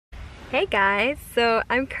Hey guys, so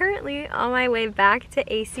I'm currently on my way back to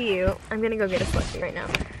ACU. I'm gonna go get a slushie right now.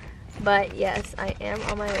 But yes, I am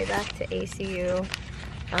on my way back to ACU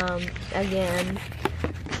again.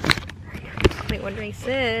 You're probably wondering,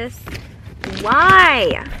 sis,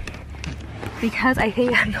 why? Because I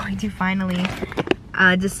think I'm going to finally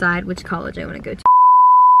decide which college I want to go to.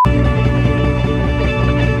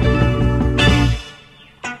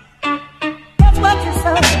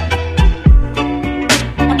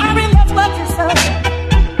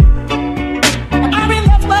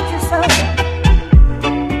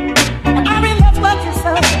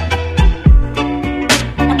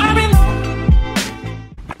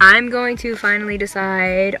 I'm going to finally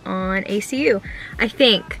decide on ACU, I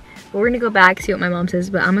think. But we're gonna go back, see what my mom says,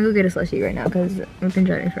 but I'm gonna go get a slushie right now because we've been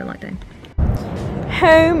driving for a long time.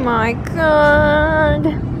 Oh my god.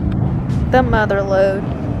 The mother load.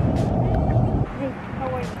 Hey, how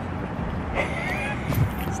are you?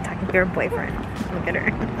 She's talking to her boyfriend. Look at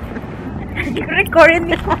her. You're recording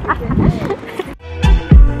me.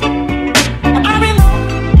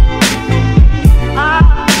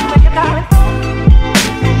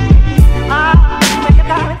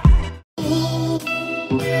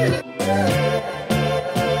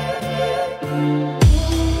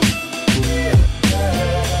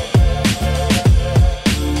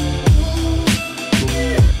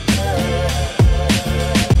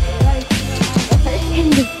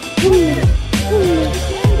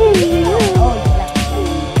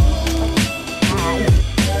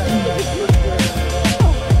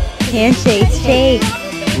 Handshake, shake.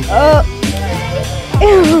 Oh.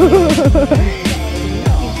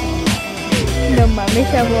 No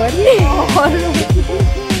mames, amor.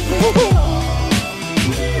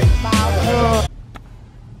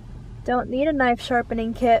 Don't need a knife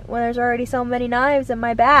sharpening kit when there's already so many knives in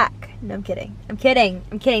my back. No, I'm kidding. I'm kidding.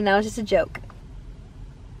 I'm kidding. That was just a joke.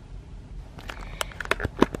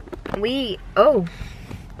 Oh,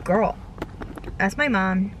 girl. That's my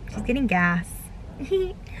mom. She's getting gas.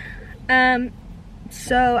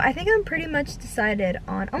 So I think I'm pretty much decided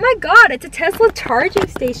on, oh my god, it's a Tesla charging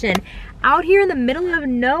station out here in the middle of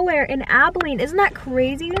nowhere in Abilene. Isn't that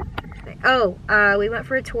crazy? Oh, we went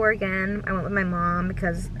for a tour again. I went with my mom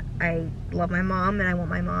because I love my mom and I want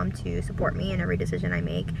my mom to support me in every decision I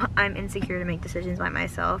make. I'm insecure to make decisions by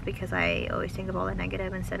myself because I always think of all the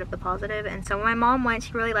negative instead of the positive. And so when my mom went,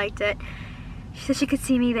 she really liked it. She said she could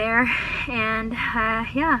see me there, and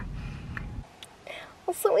yeah.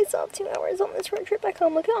 Also, we still have 2 hours on this road trip back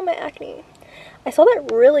home. Look at all my acne. I saw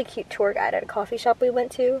that really cute tour guide at a coffee shop we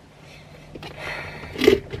went to.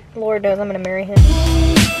 Lord knows I'm gonna marry him.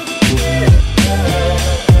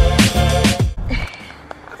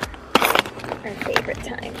 Our favorite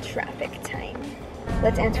time, traffic time.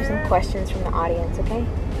 Let's answer some questions from the audience, okay?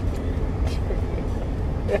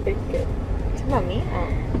 Very good. It's about me? Oh.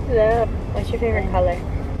 Yeah. What's your favorite color?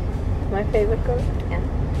 My favorite color? Yeah.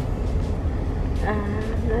 I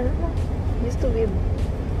don't know. Used to be,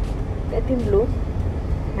 I think, blue.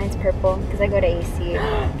 Mine's purple because I go to ACU.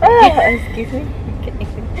 Excuse me.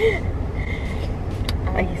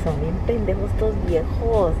 Ay, son bien pendejos estos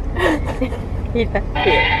viejos.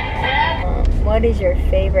 What is your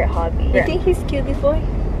favorite hobby? You think he's cute, this boy?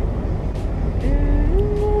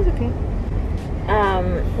 No, it's okay.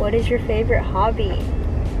 What is your favorite hobby?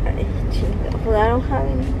 Well, I don't have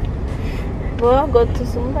any. Well, I'll go to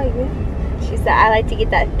Zumba, I guess. She said, I like to get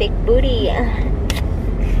that thick booty.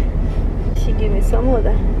 She gave me some of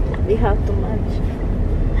that. We have too much.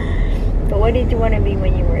 But what did you want to be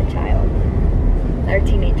when you were a child? Or a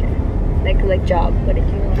teenager? Like job, what did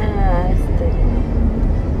you want to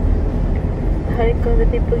How do you call the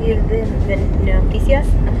people give the noticias?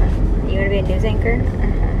 You want to be a news anchor?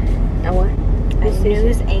 A what? A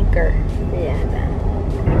news anchor. Yeah,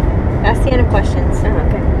 That's the end of questions.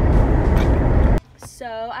 okay. So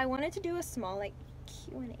I wanted to do a small like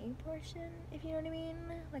Q&A portion, if you know what I mean,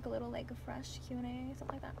 like a little like a fresh Q&A, something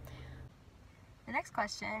like that. The next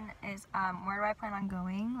question is where do I plan on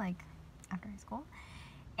going like after high school?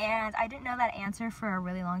 And I didn't know that answer for a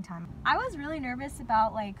really long time. I was really nervous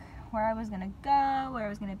about like where I was gonna go, where I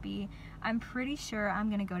was gonna be. I'm pretty sure I'm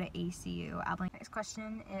gonna go to ACU, Abilene. Next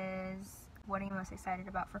question is, what are you most excited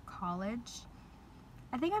about for college?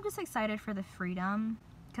 I think I'm just excited for the freedom.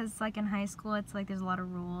 Because like in high school, it's like there's a lot of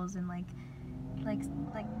rules and like the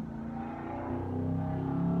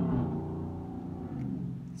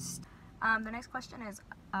next question is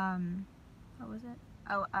what was it?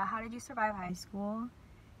 Oh, how did you survive high school?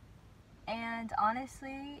 And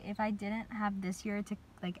honestly, if I didn't have this year to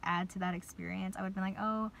like add to that experience, I would have been like,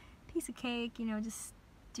 oh, piece of cake, you know, just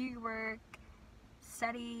do your work,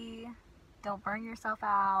 study, don't burn yourself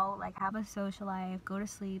out. Like, have a social life, go to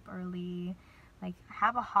sleep early, like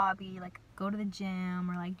have a hobby, like go to the gym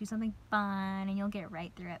or like do something fun, and you'll get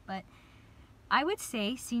right through it. But I would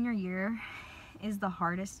say senior year is the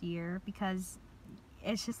hardest year because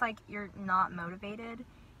it's just like you're not motivated,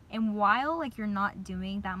 and while like you're not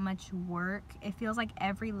doing that much work, it feels like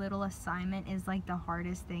every little assignment is like the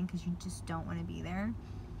hardest thing because you just don't want to be there.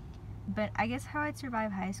 But I guess how I'd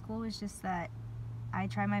survive high school is just that I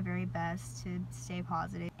try my very best to stay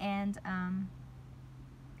positive, and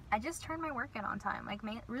I just turn my work in on time. Like,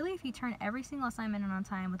 really, if you turn every single assignment in on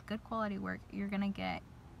time with good quality work, you're gonna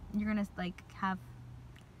like have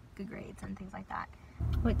good grades and things like that.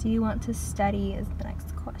 What do you want to study is the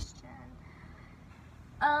next question.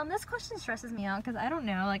 This question stresses me out because I don't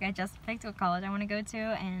know. Like, I just picked what college I want to go to,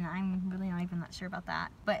 and I'm really not even that sure about that.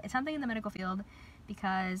 But it's something in the medical field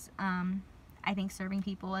because I think serving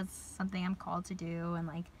people is something I'm called to do, and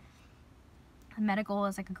like medical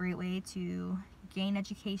is like a great way to gain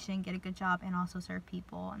education, get a good job, and also serve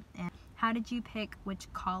people. And how did you pick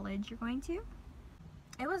which college you're going to?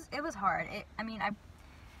 It was hard. I mean,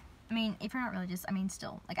 if you're not religious,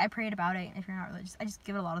 still, like, I prayed about it. If you're not religious, I just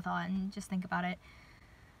give it a lot of thought and just think about it.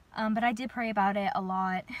 But I did pray about it a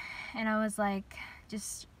lot, and I was like,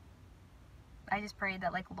 I just prayed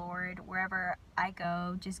that, like, Lord, wherever I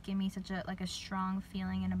go, just give me such a strong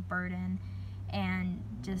feeling and a burden and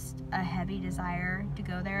just a heavy desire to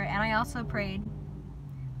go there. And I also prayed,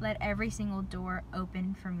 let every single door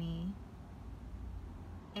open for me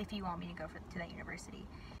if you want me to go to that university.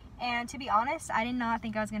 And to be honest, I did not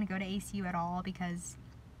think I was going to go to ACU at all because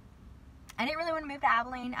I didn't really want to move to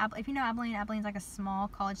Abilene. If you know Abilene, Abilene's like a small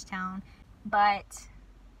college town, but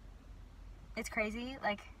it's crazy.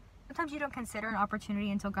 Like, sometimes you don't consider an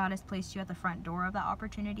opportunity until God has placed you at the front door of that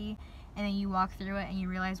opportunity, and then you walk through it and you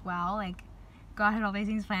realize, wow, like, God had all these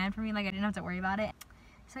things planned for me. Like, I didn't have to worry about it.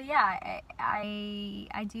 So yeah,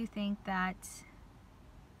 I do think that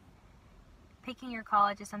picking your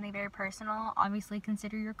college is something very personal. Obviously,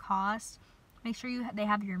 consider your cost. Make sure they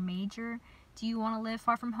have your major. Do you want to live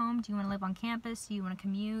far from home? Do you want to live on campus? Do you want to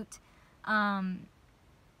commute? Do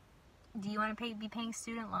you want to be paying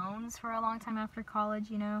student loans for a long time after college,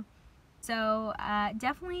 you know? So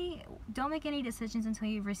definitely don't make any decisions until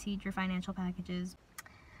you've received your financial packages.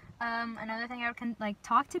 Another thing, I would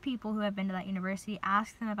talk to people who have been to that university,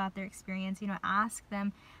 ask them about their experience, you know, ask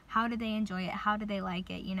them how did they enjoy it, how did they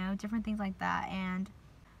like it, you know, different things like that. And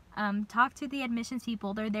talk to the admissions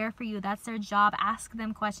people. They're there for you. That's their job. Ask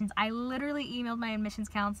them questions. I literally emailed my admissions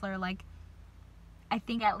counselor like I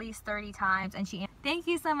think at least 30 times, and she answered. Thank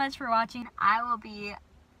you so much for watching. I will be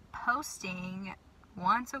posting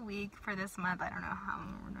once a week for this month. I don't know how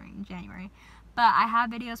long we're doing in January, but I have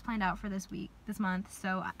videos planned out for this month,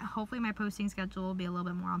 so hopefully my posting schedule will be a little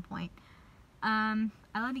bit more on point. I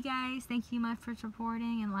love you guys. Thank you much for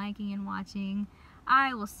supporting and liking and watching.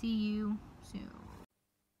 I will see you soon.